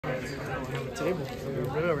have a table. We're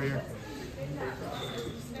good over here.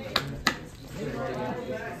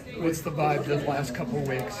 What's the vibe the last couple of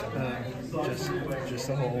weeks? Just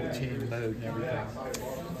the whole team mode and everything.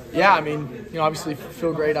 Yeah, I mean, obviously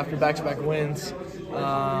feel great after back-to-back wins,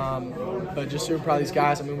 but just super proud of these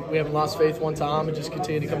guys. I mean, we haven't lost faith one time and just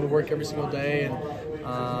continue to come to work every single day, and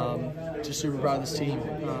just super proud of this team.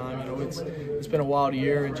 It's been a wild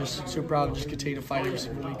year, and just super proud to just continue to fight every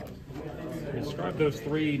single week. Describe those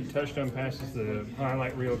 3 touchdown passes, the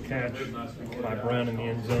highlight reel catch by Brown in the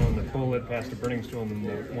end zone, the bullet pass to Briningstool, and then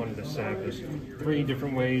the one to the sack. There's 3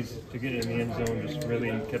 different ways to get in the end zone, just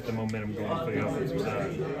really kept the momentum going for the offensive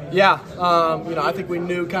side. Yeah, I think we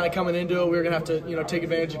knew kind of coming into it we were going to have to, take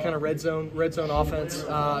advantage of kind of red zone offense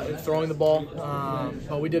and throwing the ball.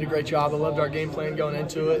 But we did a great job. I loved our game plan going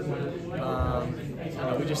into it.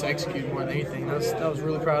 And, we just executed more than anything. I was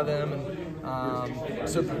really proud of them. And,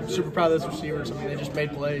 super proud of those receivers. I mean, they just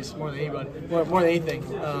made plays more than anybody, more than anything.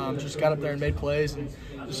 Just got up there and made plays, and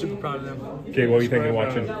just super proud of them. Okay, what are you thinking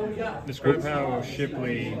watching? Describe how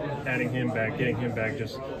Shipley, adding him back, getting him back,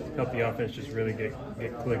 just helped the offense just really get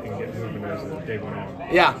clicking, get moving as the day went on.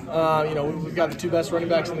 Yeah, we've got the 2 best running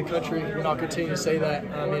backs in the country, and I'll continue to say that.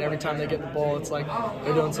 I mean, every time they get the ball, it's like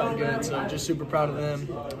they're doing something good. So just super proud of them.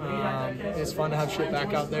 It's fun to have Ship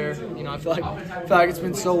back out there. I feel like it's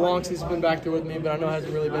been so long since he's been back there with me, but I know it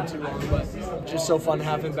hasn't really been too long. But just so fun to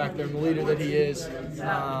have him back there, and the leader that he is.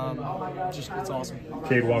 It's awesome.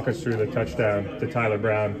 Cade, walk us through the touchdown to Tyler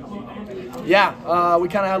Brown. Yeah, we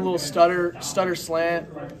kind of had a little stutter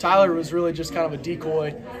slant. Tyler was really just kind of a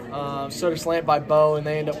decoy, stutter slant by Bo, and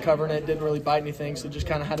they ended up covering it. Didn't really bite anything, so just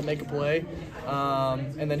kind of had to make a play.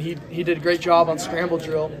 And then he did a great job on scramble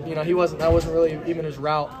drill. That wasn't really even his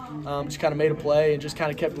route. Just kind of made a play and just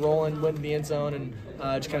kind of kept rolling, went to the end zone, and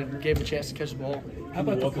just kind of gave him a chance to catch the ball. How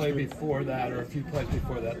about the play before that, or a few plays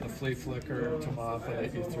before that, the flea flicker to Mafah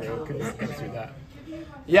that you threw? Could you go through that?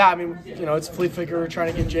 Yeah, I mean, it's a flea flicker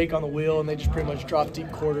trying to get Jake on the wheel, and they just pretty much dropped deep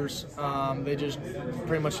quarters. They just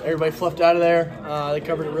pretty much everybody fluffed out of there. They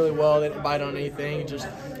covered it really well. They didn't bite on anything. Just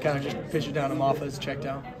kind of just pitched it down to Mafah as checked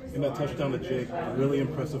out. And that touchdown to Jake, really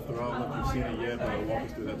impressive throw. I don't know if you've seen it yet, but walk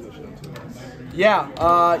us through that touchdown too.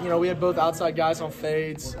 Yeah, we had both outside guys on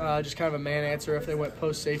fades, just kind of a man answer if they went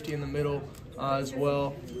post safety in the middle as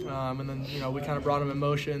well. And then, we kind of brought them in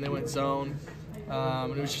motion. They went zone.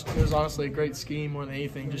 And it was honestly a great scheme more than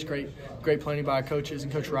anything. Just great planning by our coaches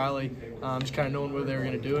and Coach Riley. Just kind of knowing what they were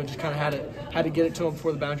going to do, and just kind of had to get it to them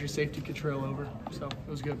before the boundary safety could trail over. So it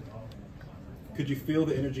was good. Could you feel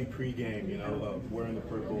the energy pregame? Wearing the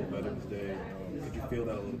purple Veterans Day. Could you feel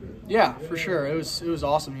that a little bit? Yeah, for sure. It was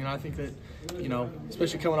awesome. I think that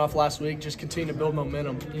especially coming off last week, just continue to build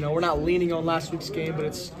momentum. We're not leaning on last week's game, but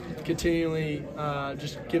it's continually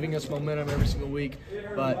just giving us momentum every single week.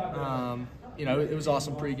 But it was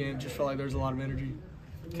awesome pregame. Just felt like there was a lot of energy.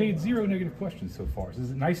 Cade, 0 negative questions so far. So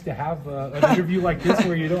is it nice to have an interview like this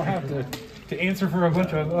where you don't have to answer for a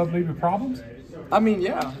bunch of maybe problems? I mean,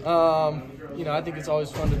 yeah. I think it's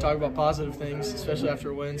always fun to talk about positive things, especially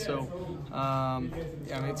after a win. So,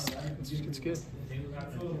 it's good.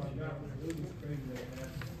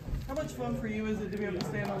 How much fun for you is it to be able to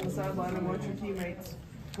stand on the sideline and watch your teammates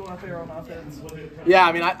go out there on offense? Yeah,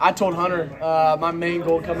 I mean, I told Hunter my main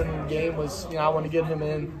goal coming in the game was, I want to get him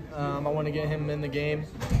in. I want to get him in the game.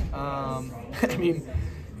 I've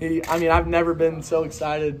never been so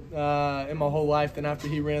excited in my whole life than after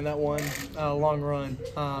he ran that one long run.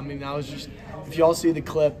 I was just, if y'all see the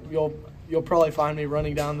clip, you'll probably find me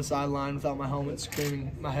running down the sideline without my helmet,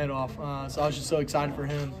 screaming my head off. So I was just so excited for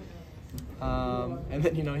him. And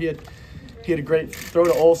then, he had a great throw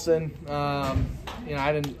to Olsen. The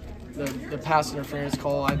pass interference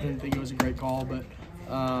call, I didn't think it was a great call, but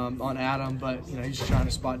on Adam. But he's just trying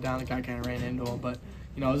to spot down. The guy kind of ran into him, but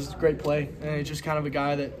it was a great play. And he's just kind of a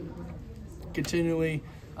guy that continually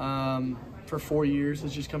for 4 years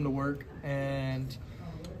has just come to work, and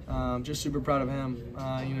just super proud of him.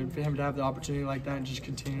 For him to have the opportunity like that and just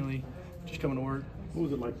continually just coming to work. What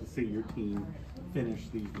was it like to see your team finish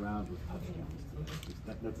these rounds with touchdowns?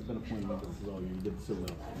 That's been a point of emphasis all year. You did so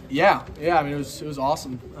well. Yeah. I mean, it was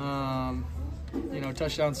awesome.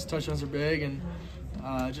 Touchdowns are big, and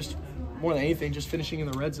just more than anything, just finishing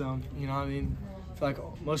in the red zone. I feel like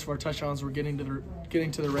most of our touchdowns were getting to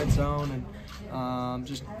the red zone, and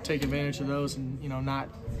just take advantage of those, and not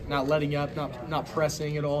letting up, not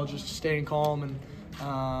pressing at all, just staying calm, and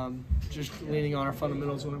just leaning on our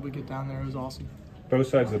fundamentals when we get down there. It was awesome. Both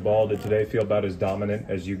sides of the ball, did today feel about as dominant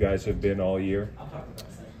as you guys have been all year?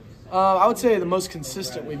 I would say the most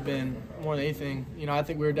consistent we've been more than anything. I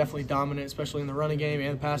think we were definitely dominant, especially in the running game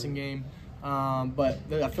and the passing game. But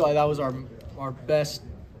I feel like that was our best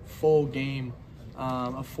full game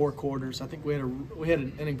of 4 quarters. I think we had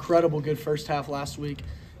an incredible good first half last week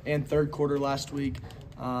and third quarter last week,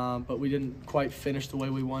 but we didn't quite finish the way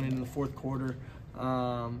we wanted in the fourth quarter.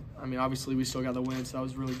 I mean, obviously we still got the win, so that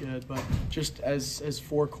was really good. But just as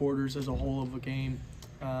 4 quarters as a whole of a game,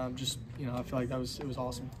 I feel like it was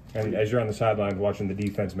awesome. And as you're on the sidelines watching the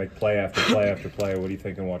defense make play after play after play, what are you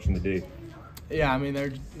thinking watching the D? Yeah, I mean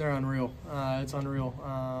they're unreal. It's unreal.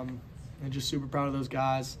 And just super proud of those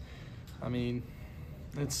guys. I mean,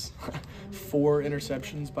 it's 4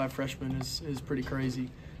 interceptions by freshmen is pretty crazy.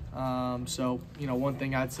 So one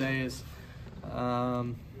thing I'd say is,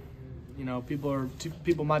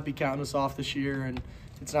 people might be counting us off this year, and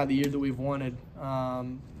it's not the year that we've wanted.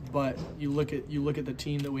 But you look at the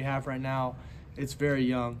team that we have right now. It's very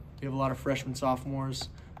young. We have a lot of freshmen, sophomores.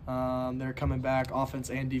 They're coming back, offense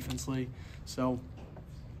and defensively. So,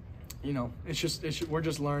 we're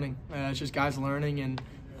just learning. It's just guys learning and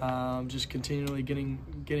just continually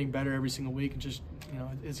getting better every single week. And just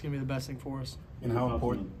it's gonna be the best thing for us. And how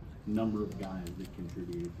important number of guys that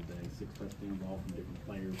contributed today? 6 touchdowns, all from different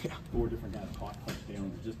players. Yeah. 4 different guys caught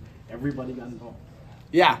touchdowns. Just everybody got involved.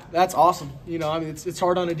 Yeah, that's awesome. I mean, it's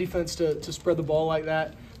hard on a defense to spread the ball like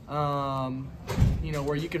that.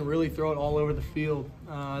 Where you can really throw it all over the field.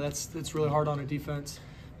 It's really hard on a defense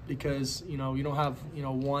because you don't have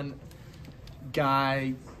one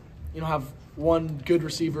guy. You don't have one good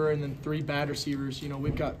receiver and then 3 bad receivers.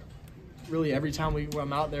 We've got really every time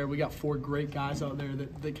I'm out there, we got 4 great guys out there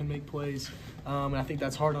that can make plays. And I think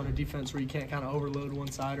that's hard on a defense where you can't kind of overload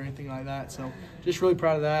one side or anything like that. So just really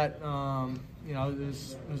proud of that. It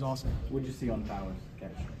was awesome. What did you see on Tyler's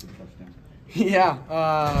catch for the touchdown? Yeah,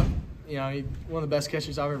 one of the best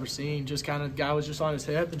catches I've ever seen. Just kind of guy was just on his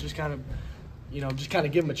hip and just kind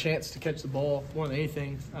of give him a chance to catch the ball more than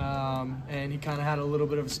anything. And he kind of had a little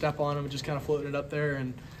bit of a step on him and just kind of floated it up there,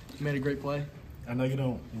 and he made a great play. I know you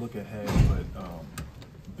don't look ahead, but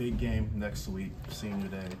big game next week, senior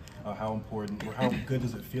day. How important or how good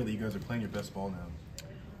does it feel that you guys are playing your best ball now?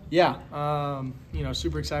 Yeah,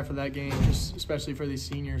 super excited for that game, just especially for these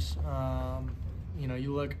seniors.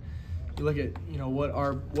 You look at what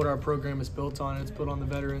our program is built on. It's built on the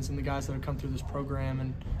veterans and the guys that have come through this program.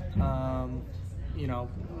 And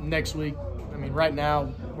next week, I mean, right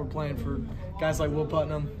now we're playing for guys like Will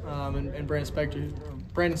Putnam and Brandon Spector,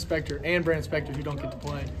 who don't get to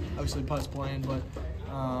play. Obviously, Putt's playing,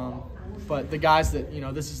 but the guys that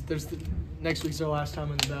next week's their last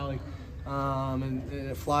time in the Valley, and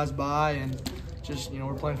it flies by, and just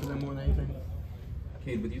we're playing for them more than anything.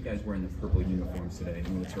 Cade, with you guys wearing the purple uniforms today,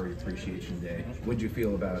 Military Appreciation Day, what did you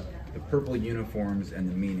feel about the purple uniforms and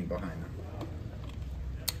the meaning behind them?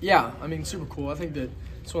 Yeah, I mean, super cool. I think that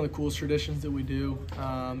it's one of the coolest traditions that we do,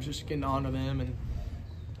 just getting to honor them. And,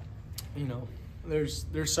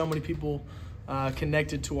 there's so many people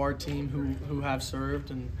connected to our team who have served,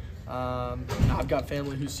 and I've got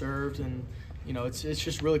family who served, and, it's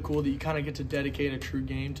just really cool that you kind of get to dedicate a true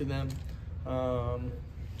game to them.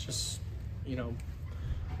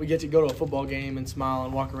 We get to go to a football game and smile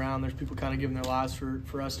and walk around. There's people kind of giving their lives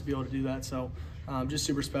for us to be able to do that. So just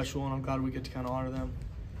super special, and I'm glad we get to kind of honor them.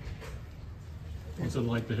 What's it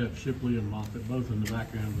like to have Shipley and Mafah both in the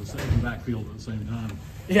backfield at the same time?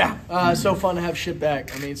 Yeah, so fun to have Ship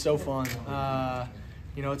back. I mean, so fun.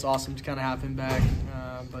 It's awesome to kind of have him back.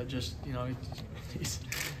 But just,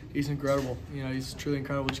 he's incredible. He's truly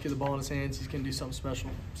incredible. Just get the ball in his hands. He's going to do something special.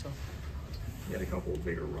 So. You had a couple of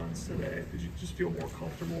bigger runs today. Did you just feel more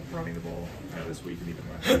comfortable running the ball this week and even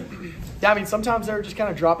last week? Yeah, I mean, sometimes they were just kind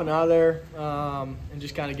of dropping out of there and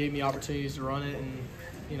just kind of gave me opportunities to run it, and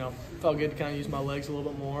felt good to kind of use my legs a little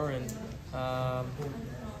bit more. And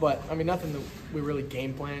but I mean, nothing that we really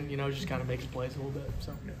game planned. Just kind of making plays a little bit.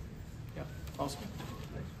 So yeah, awesome.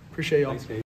 Appreciate y'all.